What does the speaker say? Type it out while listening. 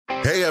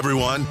Hey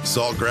everyone,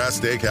 Saltgrass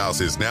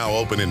Steakhouse is now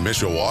open in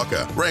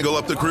Mishawaka. Wrangle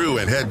up the crew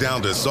and head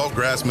down to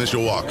Saltgrass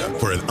Mishawaka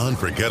for an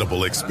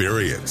unforgettable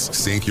experience.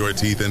 Sink your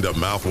teeth into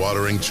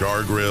mouth-watering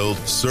char-grilled,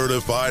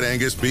 certified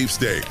Angus beef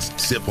steaks.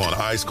 Sip on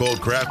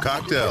ice-cold craft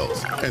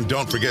cocktails. And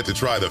don't forget to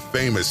try the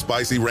famous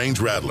spicy range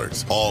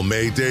rattlers, all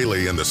made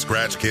daily in the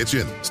Scratch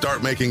Kitchen.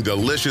 Start making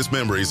delicious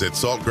memories at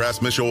Saltgrass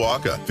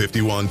Mishawaka,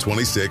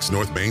 5126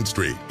 North Main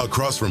Street,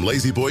 across from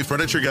Lazy Boy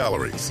Furniture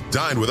Galleries.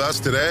 Dine with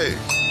us today.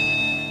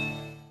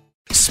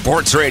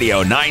 Sports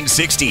Radio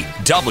 960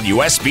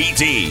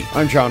 WSBT.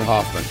 I'm John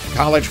Hoffman.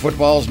 College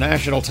football's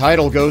national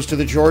title goes to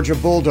the Georgia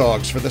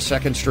Bulldogs for the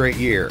second straight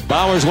year.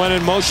 Bowers went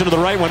in motion to the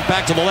right, went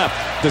back to the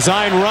left.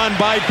 Design run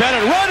by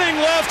Bennett.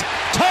 Running left.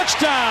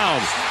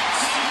 Touchdown.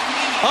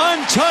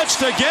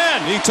 Untouched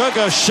again. He took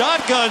a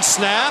shotgun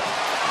snap.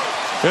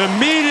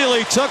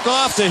 Immediately took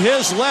off to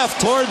his left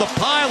toward the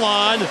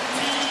pylon.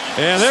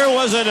 And there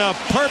wasn't a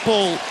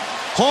purple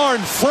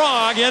horned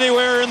frog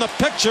anywhere in the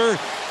picture.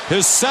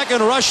 His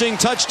second rushing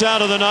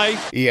touchdown of the night.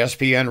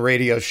 ESPN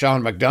Radio's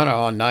Sean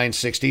McDonough on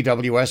 960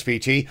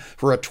 WSBT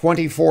for a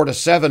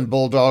 24-7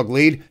 Bulldog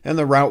lead, and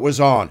the rout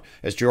was on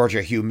as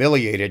Georgia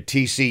humiliated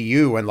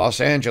TCU in Los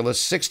Angeles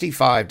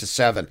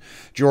 65-7.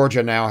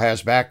 Georgia now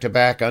has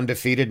back-to-back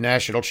undefeated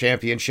national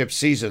championship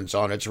seasons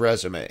on its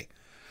resume.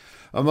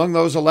 Among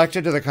those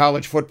elected to the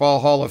College Football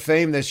Hall of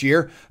Fame this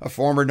year, a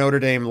former Notre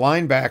Dame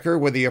linebacker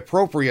with the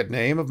appropriate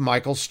name of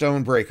Michael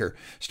Stonebreaker.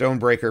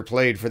 Stonebreaker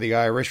played for the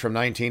Irish from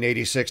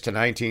 1986 to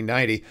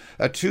 1990,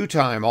 a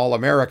two-time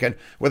All-American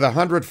with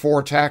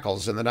 104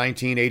 tackles in the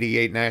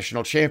 1988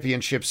 national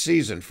championship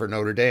season for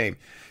Notre Dame.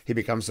 He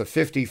becomes the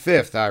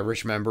 55th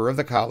Irish member of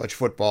the College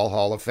Football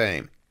Hall of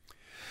Fame.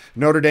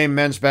 Notre Dame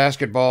men's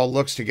basketball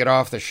looks to get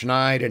off the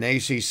schneid in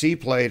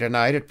ACC play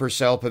tonight at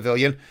Purcell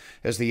Pavilion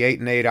as the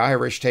 8-8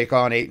 Irish take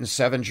on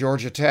 8-7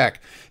 Georgia Tech.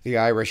 The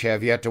Irish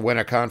have yet to win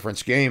a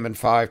conference game in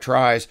 5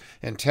 tries,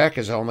 and Tech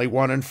is only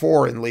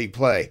 1-4 in league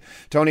play.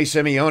 Tony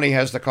Simeone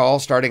has the call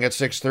starting at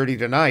 6:30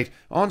 tonight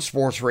on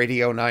Sports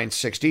Radio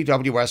 960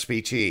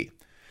 WSBT.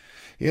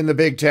 In the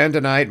Big Ten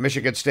tonight,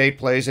 Michigan State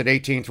plays at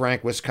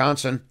 18th-ranked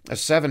Wisconsin, a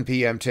 7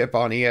 p.m. tip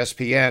on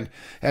ESPN.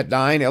 At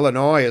 9,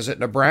 Illinois is at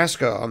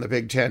Nebraska on the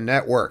Big Ten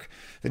Network.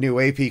 The new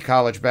AP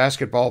college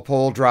basketball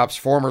poll drops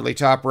formerly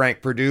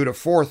top-ranked Purdue to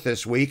 4th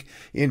this week.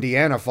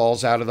 Indiana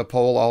falls out of the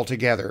poll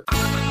altogether.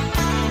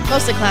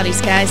 Mostly cloudy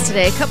skies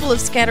today. A couple of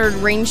scattered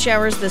rain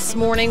showers this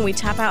morning. We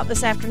top out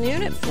this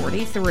afternoon at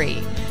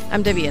 43.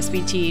 I'm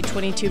WSBT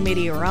 22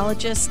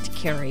 meteorologist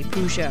Carrie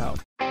Peugeot.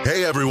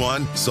 Hey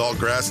everyone,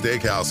 Saltgrass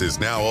Steakhouse is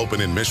now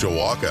open in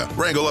Mishawaka.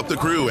 Wrangle up the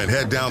crew and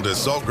head down to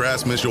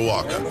Saltgrass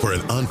Mishawaka for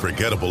an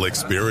unforgettable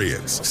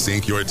experience.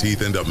 Sink your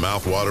teeth into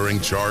mouth-watering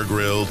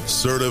char-grilled,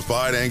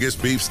 certified Angus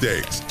beef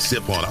steaks.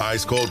 Sip on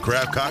ice-cold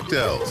craft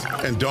cocktails.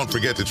 And don't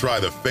forget to try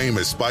the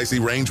famous spicy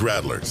range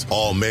rattlers,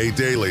 all made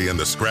daily in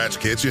the Scratch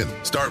Kitchen.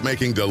 Start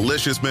making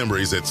delicious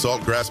memories at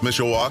Saltgrass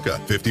Mishawaka,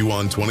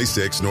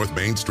 5126 North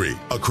Main Street,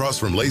 across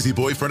from Lazy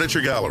Boy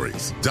Furniture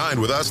Galleries. Dine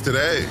with us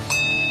today.